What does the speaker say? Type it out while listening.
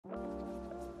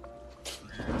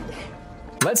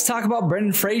Let's talk about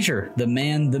Brendan Fraser, the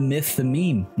man, the myth, the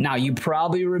meme. Now, you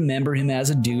probably remember him as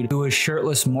a dude who was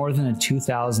shirtless more than a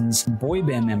 2000s boy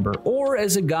band member, or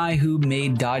as a guy who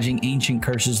made dodging ancient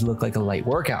curses look like a light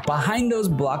workout. Behind those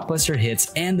blockbuster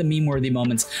hits and the meme-worthy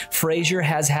moments, Fraser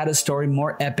has had a story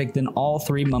more epic than all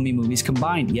three Mummy movies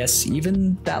combined. Yes,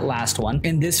 even that last one.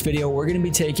 In this video, we're going to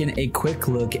be taking a quick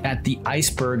look at the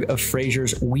iceberg of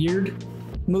Fraser's weird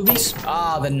movies.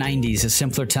 The 90s, a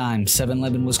simpler time.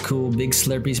 7-Eleven was cool, big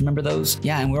Slurpees, remember those?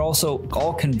 Yeah, and we're also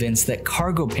all convinced that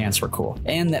cargo pants were cool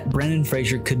and that Brendan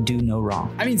Fraser could do no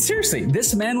wrong. I mean, seriously,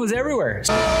 this man was everywhere.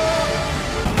 That's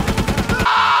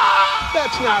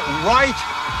not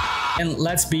right. And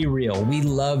let's be real, we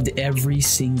loved every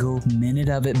single minute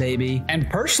of it, baby. And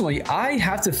personally, I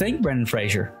have to thank Brendan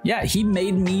Fraser. Yeah, he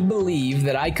made me believe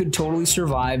that I could totally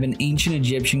survive an ancient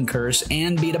Egyptian curse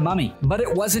and beat a mummy. But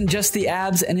it wasn't just the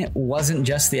abs and it wasn't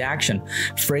just the action.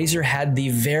 Fraser had the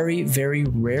very, very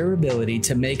rare ability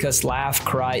to make us laugh,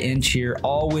 cry, and cheer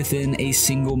all within a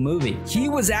single movie. He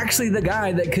was actually the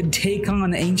guy that could take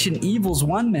on ancient evils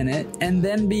one minute and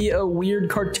then be a weird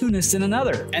cartoonist in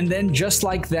another. And then just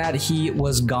like that, he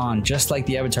was gone, just like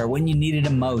the Avatar when you needed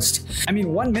him most. I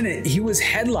mean, one minute he was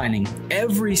headlining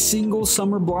every single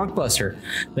summer blockbuster.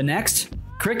 The next,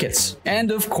 crickets.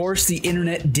 And of course, the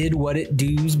internet did what it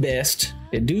does best.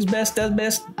 It does best, does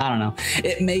best? I don't know.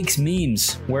 It makes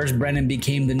memes. Where's Brendan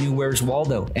became the new Where's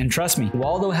Waldo. And trust me,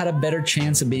 Waldo had a better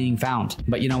chance of being found.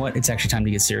 But you know what? It's actually time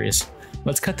to get serious.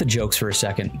 Let's cut the jokes for a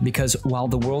second, because while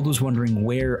the world was wondering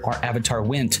where our Avatar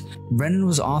went, Brendan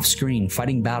was off screen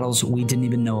fighting battles we didn't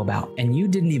even know about, and you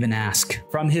didn't even ask.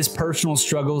 From his personal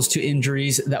struggles to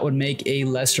injuries that would make a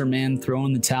lesser man throw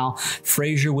in the towel,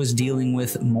 Fraser was dealing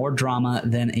with more drama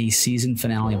than a season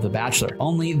finale of The Bachelor.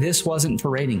 Only this wasn't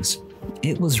for ratings.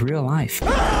 It was real life.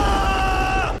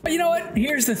 But you know what?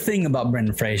 Here's the thing about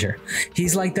Brendan Fraser.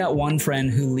 He's like that one friend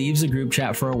who leaves a group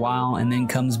chat for a while and then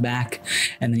comes back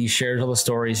and then he shares all the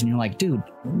stories and you're like, dude,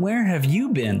 where have you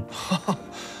been?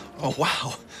 Oh,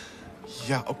 wow.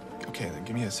 Yeah, okay, then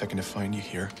give me a second to find you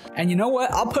here. And you know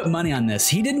what? I'll put money on this.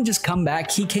 He didn't just come back,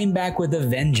 he came back with a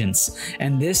vengeance.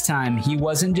 And this time, he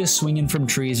wasn't just swinging from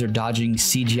trees or dodging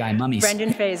CGI mummies.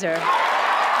 Brendan Fraser. The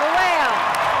whale!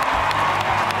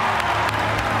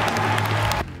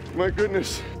 My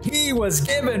goodness. He was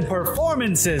given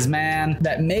performances, man,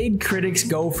 that made critics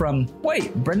go from,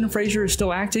 wait, Brendan Fraser is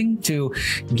still acting, to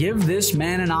give this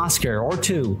man an Oscar or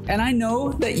two. And I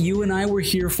know that you and I were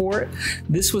here for it.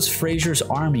 This was Fraser's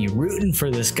army rooting for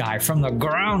this guy from the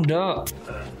ground up.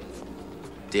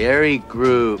 Dairy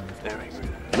group.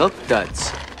 Milk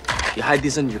duds. You hide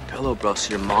these under your pillow, bro,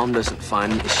 so your mom doesn't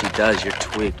find it. If she does, you're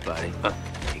tweaked, buddy.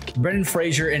 Brendan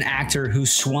Fraser, an actor who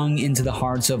swung into the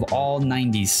hearts of all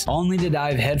 90s, only to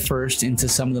dive headfirst into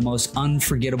some of the most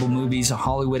unforgettable movies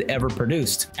Hollywood ever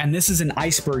produced. And this is an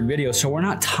iceberg video, so we're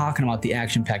not talking about the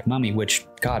action-packed Mummy, which,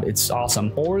 God, it's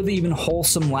awesome, or the even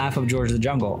wholesome laugh of George of the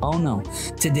Jungle. Oh no.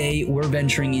 Today, we're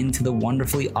venturing into the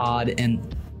wonderfully odd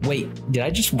and wait, did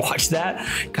I just watch that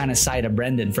kind of side of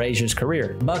Brendan Fraser's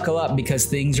career? Buckle up, because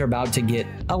things are about to get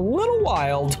a little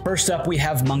wild. First up, we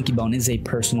have Monkey Bone. It's a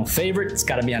personal favorite. It's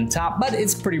got to be on top, but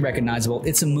it's pretty recognizable.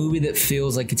 It's a movie that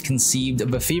feels like it's conceived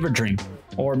of a fever dream,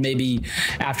 or maybe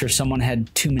after someone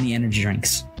had too many energy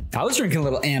drinks. I was drinking a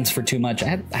little amps for too much.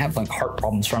 I have like heart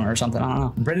problems from it or something. I don't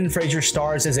know. Brendan Fraser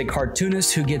stars as a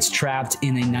cartoonist who gets trapped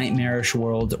in a nightmarish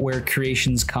world where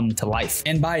creations come to life.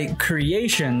 And by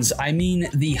creations, I mean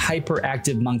the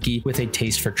hyperactive monkey with a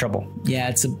taste for trouble. Yeah,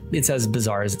 it's as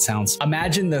bizarre as it sounds.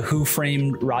 Imagine the Who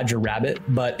Framed Roger Rabbit,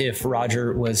 but if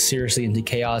Roger was seriously into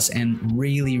chaos and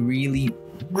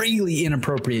really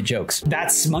inappropriate jokes.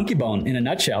 That's Monkey Bone in a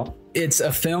nutshell. It's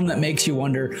a film that makes you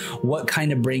wonder what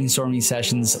kind of brainstorming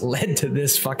sessions led to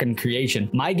this fucking creation.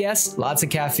 My guess, lots of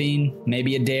caffeine,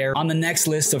 maybe a dare. On the next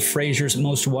list of Fraser's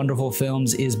most wonderful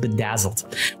films is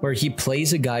Bedazzled, where he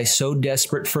plays a guy so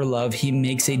desperate for love, he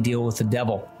makes a deal with the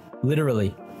devil.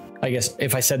 Literally. I guess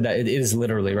if I said that, it is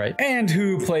literally right. And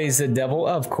who plays the devil?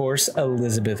 Of course,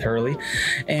 Elizabeth Hurley.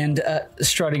 And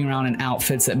strutting around in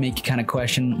outfits that make you kind of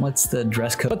question, what's the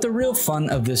dress code? But the real fun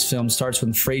of this film starts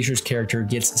when Fraser's character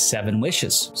gets 7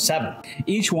 wishes. 7.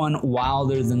 Each one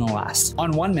wilder than the last. On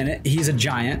one minute, he's a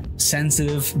giant,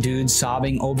 sensitive dude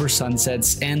sobbing over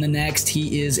sunsets, and the next,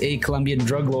 he is a Colombian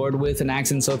drug lord with an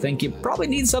accent so think you probably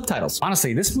need subtitles.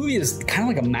 Honestly, this movie is kind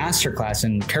of like a masterclass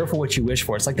in careful what you wish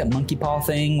for. It's like that monkey paw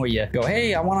thing where you go,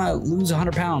 hey, I want to lose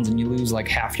 100 pounds and you lose like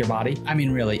half your body. I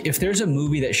mean, really, if there's a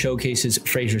movie that showcases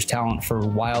Fraser's talent for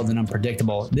wild and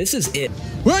unpredictable, this is it.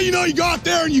 Well, you know, you go out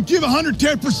there and you give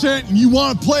 110% and you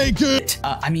want to play good.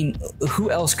 I mean,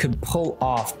 who else could pull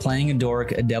off playing a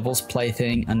dork, a devil's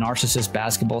plaything, a narcissist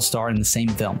basketball star in the same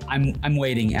film? I'm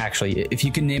waiting, actually. If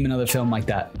you can name another film like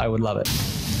that, I would love it.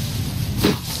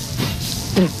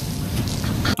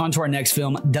 On to our next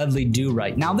film, Dudley Do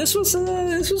Right. Now, this was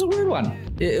a weird one.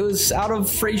 It was out of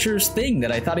Fraser's thing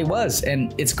that I thought he was,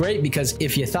 and it's great because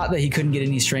if you thought that he couldn't get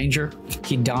any stranger,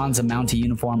 he dons a Mountie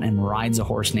uniform and rides a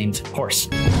horse named Horse.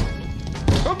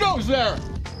 Who goes there?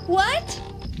 What?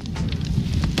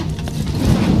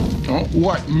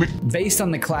 What? Based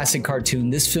on the classic cartoon,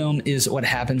 this film is what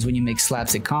happens when you make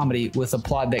slapstick comedy with a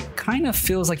plot that kind of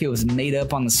feels like it was made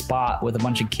up on the spot with a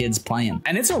bunch of kids playing.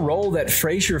 And it's a role that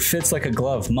Fraser fits like a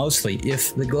glove, mostly.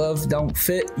 If the glove don't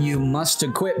fit, you must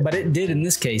acquit, but it did in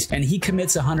this case, and he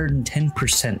commits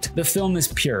 110%. The film is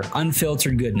pure,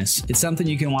 unfiltered goodness. It's something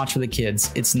you can watch for the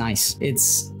kids. It's nice.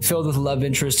 It's filled with a love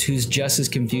interest who's just as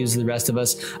confused as the rest of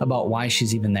us about why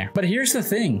she's even there. But here's the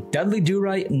thing, Dudley Do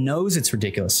Right knows it's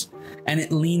ridiculous, and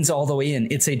it leans all the way in.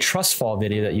 It's a trust fall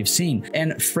video that you've seen,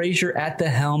 and Fraser at the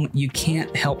helm, you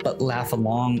can't help but laugh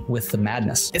along with the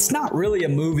madness. It's not really a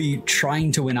movie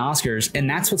trying to win Oscars, and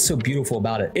that's what's so beautiful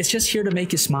about it. It's just here to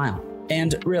make you smile.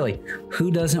 And really,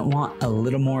 who doesn't want a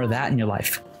little more of that in your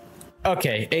life?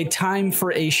 Okay, a time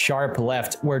for a sharp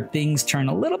left where things turn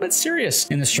a little bit serious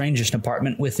in the Strangers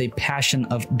department with a passion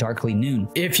of Darkly Noon.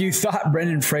 If you thought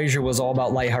Brendan Fraser was all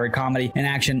about lighthearted comedy and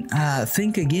action,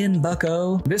 think again,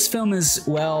 bucko. This film is,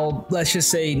 well, let's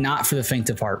just say not for the faint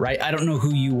of heart, right? I don't know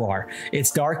who you are. It's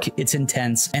dark, it's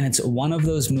intense, and it's one of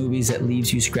those movies that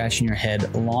leaves you scratching your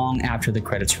head long after the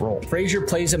credits roll. Fraser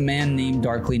plays a man named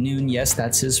Darkly Noon, yes,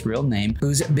 that's his real name,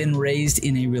 who's been raised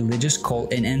in a religious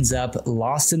cult and ends up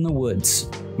lost in the woods.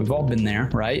 We've all been there,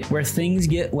 right? Where things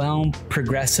get, well,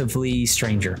 progressively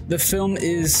stranger. The film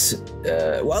is,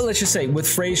 well, let's just say, with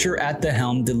Fraser at the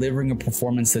helm, delivering a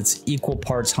performance that's equal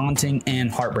parts haunting and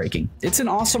heartbreaking. It's an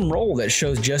awesome role that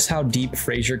shows just how deep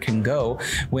Fraser can go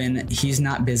when he's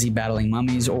not busy battling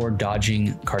mummies or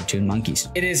dodging cartoon monkeys.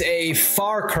 It is a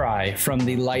far cry from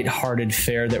the light-hearted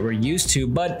fare that we're used to,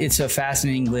 but it's a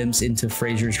fascinating glimpse into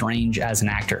Fraser's range as an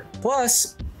actor.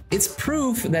 Plus, it's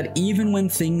proof that even when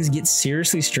things get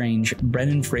seriously strange,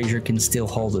 Brendan Fraser can still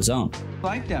hold his own.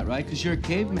 Like that, right? Because you're a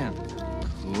caveman.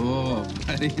 Cool,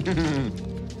 buddy.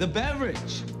 The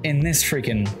beverage. In this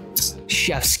freaking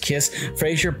chef's kiss,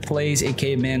 Fraser plays a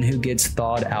caveman who gets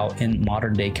thawed out in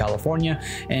modern day California,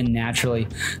 and naturally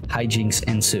hijinks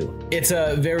ensue. It's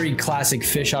a very classic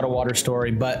fish out of water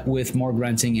story, but with more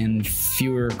grunting and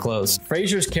fewer clothes.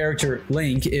 Fraser's character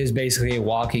Link is basically a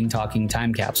walking, talking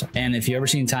time capsule, and if you've ever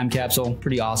seen a time capsule,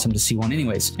 pretty awesome to see one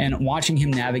anyways. And watching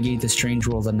him navigate the strange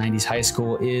world of 90s high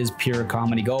school is pure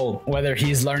comedy gold. Whether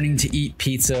he's learning to eat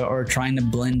pizza or trying to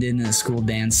blend in a school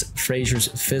dance, Fraser's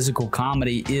physical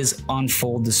comedy is on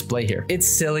full display here. It's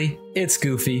silly, it's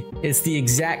goofy, it's the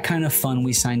exact kind of fun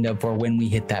we signed up for when we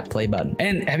hit that play button.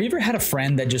 And have you ever had a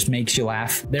friend that just makes you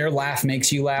laugh? Their laugh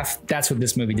makes you laugh? That's what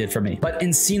this movie did for me. But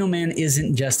Encino Man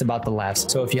isn't just about the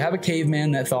laughs. So if you have a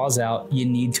caveman that thaws out, you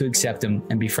need to accept him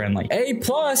and be friendly. A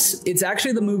plus, it's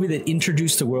actually the movie that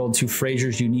introduced the world to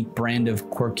Fraser's unique brand of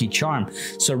quirky charm.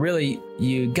 So really,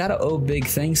 you gotta owe big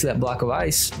thanks to that block of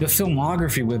ice. The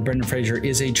filmography with Brendan Fraser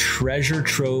is a treasure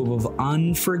trove of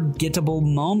unforgettable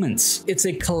moments. It's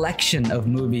a collection of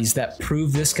movies that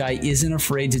prove this guy isn't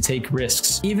afraid to take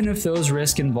risks, even if those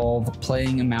risks involve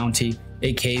playing a Mountie,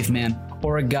 a caveman,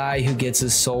 or a guy who gets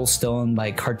his soul stolen by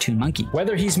a cartoon monkey.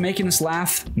 Whether he's making us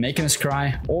laugh, making us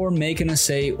cry, or making us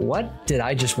say, what did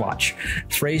I just watch?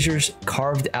 Fraser's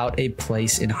carved out a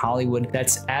place in Hollywood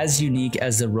that's as unique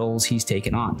as the roles he's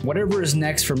taken on. Whatever is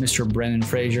next for Mr. Brendan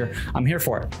Fraser, I'm here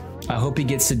for it. I hope he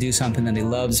gets to do something that he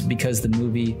loves because the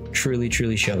movie truly,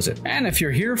 truly shows it. And if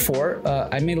you're here for it,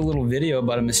 I made a little video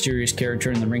about a mysterious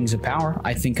character in the Rings of Power.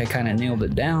 I think I kind of nailed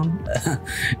it down,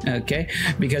 okay?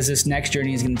 Because this next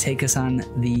journey is going to take us on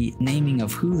the naming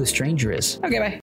of who the stranger is. Okay, bye.